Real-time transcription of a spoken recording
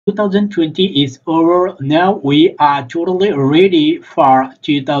2020 is over. Now we are totally ready for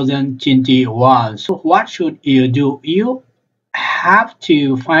 2021. So what should you do? You have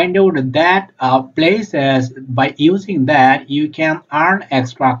to find out that places by using that you can earn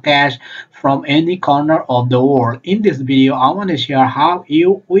extra cash from any corner of the world. In this video, I want to share how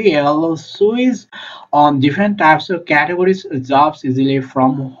you will switch on different types of categories jobs easily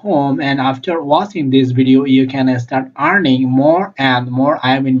from home, and after watching this video you can start earning more and more,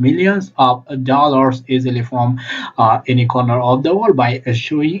 I mean millions of dollars easily from any corner of the world by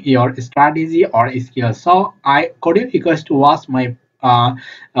showing your strategy or skills. So I cordially request to watch my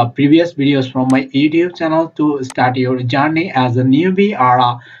previous videos from my YouTube channel to start your journey as a newbie or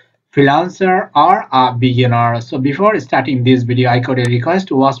a freelancer or a beginner. So before starting this video, I could request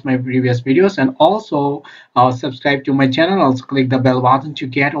to watch my previous videos and also subscribe to my channel. Also click the bell button to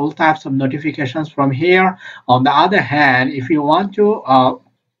get all types of notifications from here. On the other hand, if you want to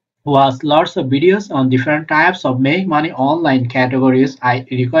watch lots of videos on different types of make money online categories, I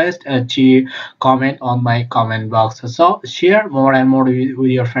request to comment on my comment box. So share more and more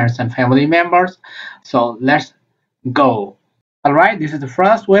with your friends and family members. So let's go. All right, this is the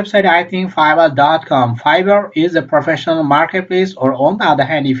first website, I think, fiverr.com. Fiverr is a professional marketplace, or on the other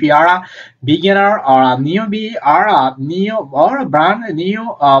hand, if you are a beginner or a newbie or a new or a brand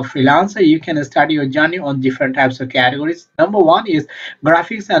new freelancer, you can start your journey on different types of categories. Number one is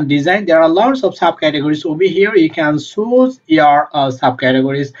graphics and design. There are lots of subcategories over here. You can choose your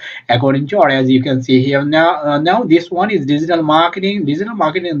subcategories according to, or as you can see here now. Now this one is digital marketing. Digital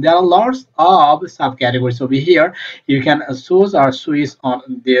marketing. There are lots of subcategories over here. You can choose or switch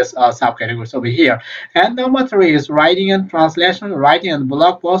on this subcategories over here. And number three is writing and translation. Writing and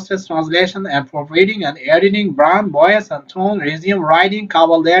blog posts, translation and proofreading and editing, brand, voice and tone, resume writing,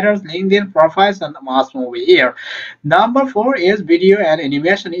 cover letters, LinkedIn profiles, and much more over here. Number four is video and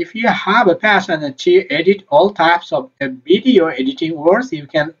animation. If you have a passion to edit all types of video editing works, you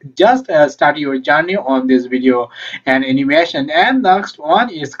can just start your journey on this video and animation. And next one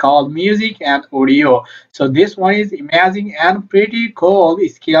is called music and audio. So this one is amazing and pretty cool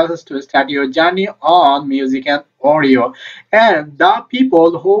skills to start your journey on music and audio. And the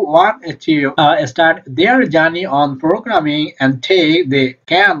people who want to start their journey on programming and tech, they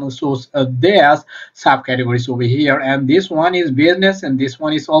can choose these subcategories over here. And this one is business, and this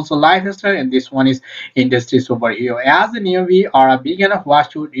one is also lifestyle, and this one is industries over here. As a newbie or a beginner,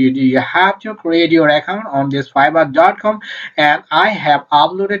 what should you do? You have to create your account on this fiverr.com, and I have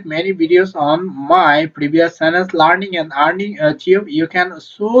uploaded many videos on my previous channels, learning and earning tube. You can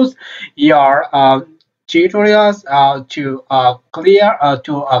choose your tutorials to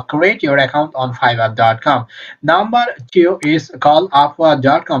create your account on fiverr.com. Number two is called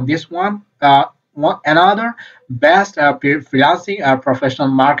upwork.com. This one another best freelancing professional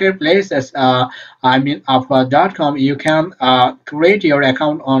marketplaces, I mean upwork.com. You can create your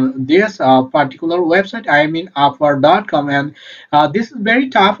account on this particular website, I mean upwork.com, and this is very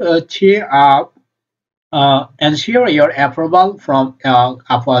tough to ensure your approval from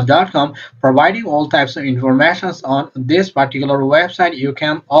upwork.com, providing all types of information on this particular website. You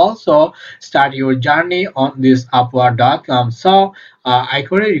can also start your journey on this upwork.com. So I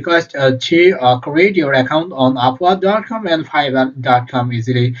could request to create your account on upwork.com and fiverr.com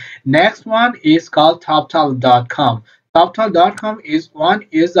easily. Next one is called CAPTCHAS.com. CAPTCHAS.com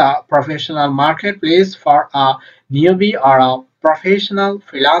is a professional marketplace for a newbie or a professional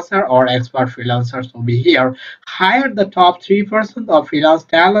freelancer or expert freelancers over here. Hire the top 3% of freelance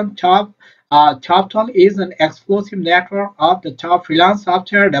talent. CAPTCHAS is an exclusive network of the top freelance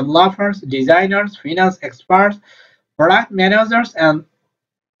software developers, designers, finance experts, product managers, and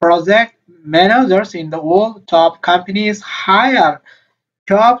project managers in the world. Top companies hire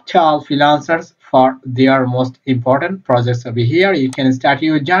CAPTCHAS freelancers for their most important projects over here. You can start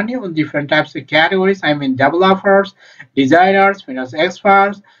your journey on different types of categories, I mean developers, designers, finance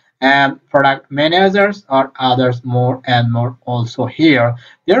experts, and product managers, or others more and more also here.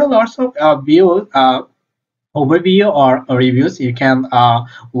 There are lots of views overview or reviews. You can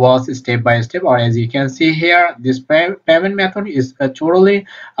watch step by step, or as you can see here, this payment method is totally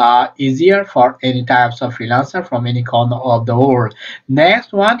easier for any types of freelancer from any corner of the world.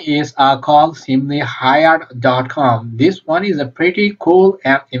 Next one is called simplyhired.com. This one is a pretty cool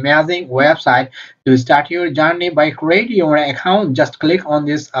and amazing website to start your journey by creating your account. Just click on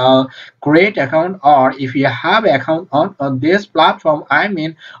this create account, or if you have an account on this platform, I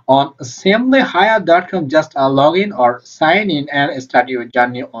mean on simplyhired.com, just log in or sign in and start your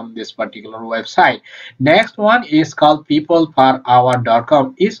journey on this particular website. Next one is called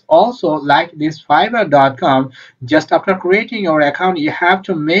peopleperhour.com. It's also like this fiverr.com. Just after creating your account, you have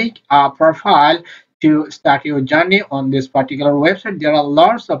to make a profile to start your journey on this particular website. There are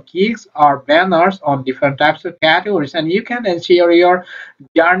lots of gigs or banners on different types of categories, and you can ensure your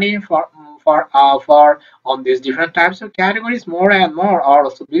journey for on these different types of categories more and more, or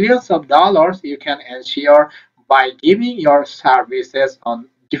also billions of dollars you can ensure by giving your services on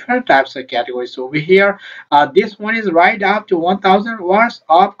different types of categories. Over here, this one is right up to 1000 words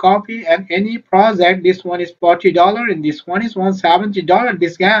of copy, and any project, this one is $40 and this one is $170.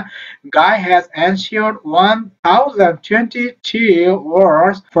 This guy has ensured 1022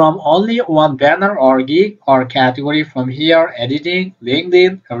 words from only one banner or gig or category. From here, editing,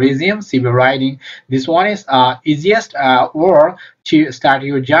 LinkedIn, resume, CV writing. This one is easiest work to start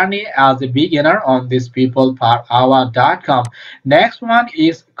your journey as a beginner on this peopleperhour.com. Next one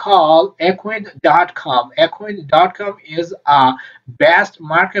is called equid.com. Equid.com is a best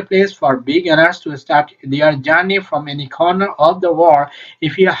marketplace for beginners to start their journey from any corner of the world.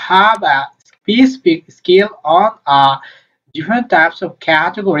 If you have a specific skill on different types of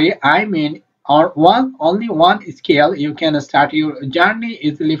category, I mean, or only one skill, you can start your journey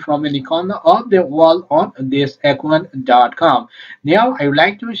easily from any corner of the world on this equine.com. Now I would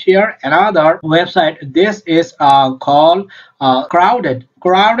like to share another website. This is called Crowded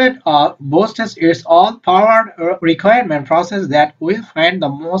boasts its all powered requirement process that will find the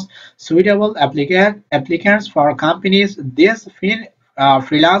most suitable applicants for companies. This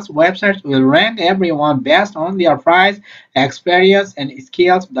freelance websites will rank everyone based on their price, experience, and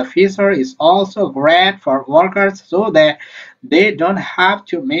skills. The feature is also great for workers so that they don't have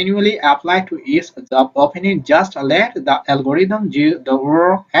to manually apply to each job opening. Just let the algorithm do the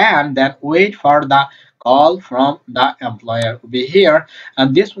work and then wait for the call from the employer. Will be here,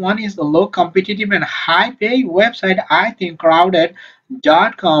 and this one is a low competitive and high paying website. I think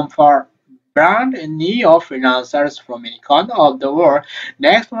crowded.com for brand neo freelancers from any corner of the world.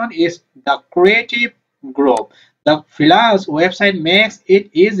 Next one is the creative group. The freelance website makes it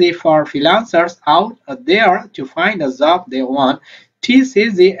easy for freelancers out there to find a job they want.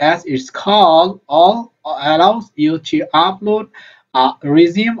 TCG, as it's called, all allows you to upload a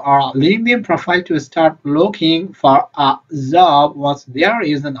resume or LinkedIn profile to start looking for a job. Once there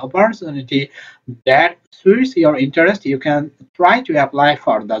is an opportunity that suits your interest, you can try to apply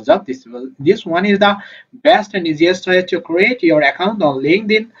for the job. This one is the best and easiest way to create your account on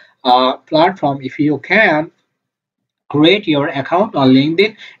LinkedIn platform. If you can create your account on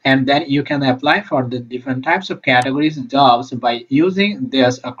LinkedIn, and then you can apply for the different types of categories jobs by using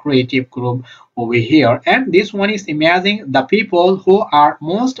this creative group over here. And this one is amazing. The people who are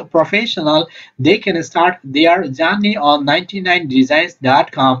most professional, they can start their journey on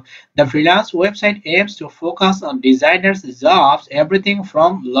 99designs.com. The freelance website aims to focus on designers jobs, everything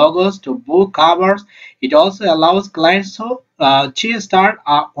from logos to book covers. It also allows clients to start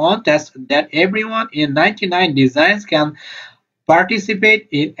a contest that everyone in 99 designs can participate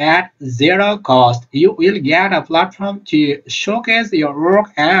in at zero cost. You will get a platform to showcase your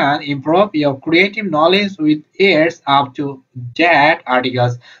work and improve your creative knowledge with its up-to-date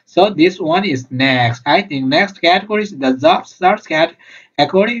articles. So this one is next. I think next category is the job search category.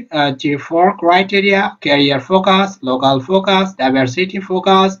 According to four criteria: career focus, local focus, diversity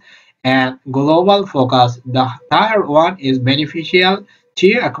focus, and global focus. The third one is beneficial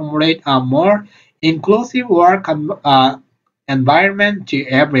to accommodate a more inclusive work environment to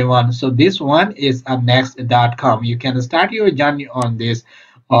everyone. So this one is next.com. You can start your journey on this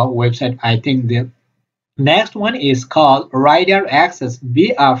website. I think the next one is called Writer Access.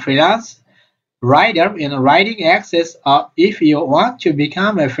 Be a freelance writer in writing access. If you want to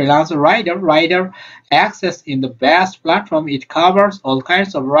become a freelance writer access in the best platform. It covers all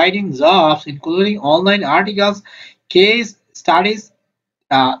kinds of writing jobs, including online articles, case studies,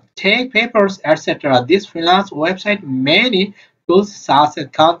 take papers, etc. This freelance website many tools such as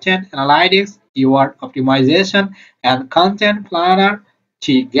content analytics, keyword optimization, and content planner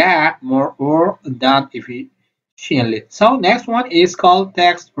to get more work done efficiently. So next one is called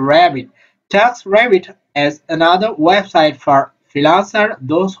TaxRabbit. TaxRabbit is another website for freelancer,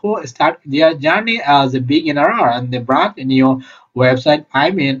 those who start their journey as a beginner and the brand new website.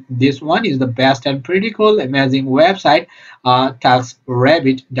 I mean, this one is the best and pretty cool, amazing website,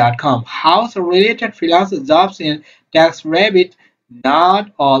 taxrabbit.com. House related freelance jobs in TaxRabbit.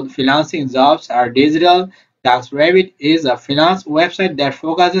 Not all freelancing jobs are digital. TaxRabbit is a freelance website that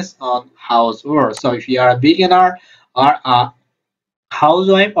focuses on housework. So if you are a beginner or a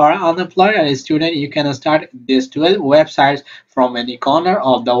housewife or unemployed or a student, you can start these 12 websites from any corner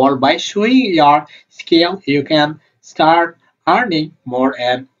of the world. By showing your skill, you can start earning more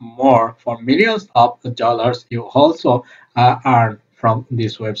and more for millions of dollars you also earn from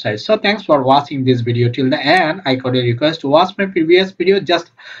this website. So thanks for watching this video till the end. I got a request to watch my previous video.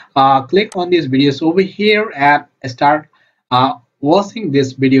 Just click on these videos over here and start watching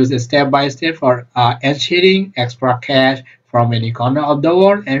these videos step by step for achieving extra cash from any corner of the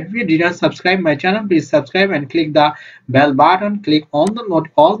world. And if you didn't subscribe my channel, please subscribe and click the bell button. Click on the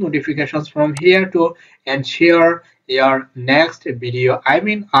all notifications from here to ensure your next video, I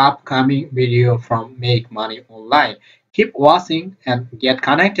mean upcoming video from Make Money Online. Keep watching and get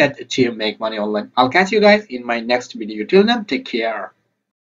connected to Make Money Online. I'll catch you guys in my next video. Till then, take care.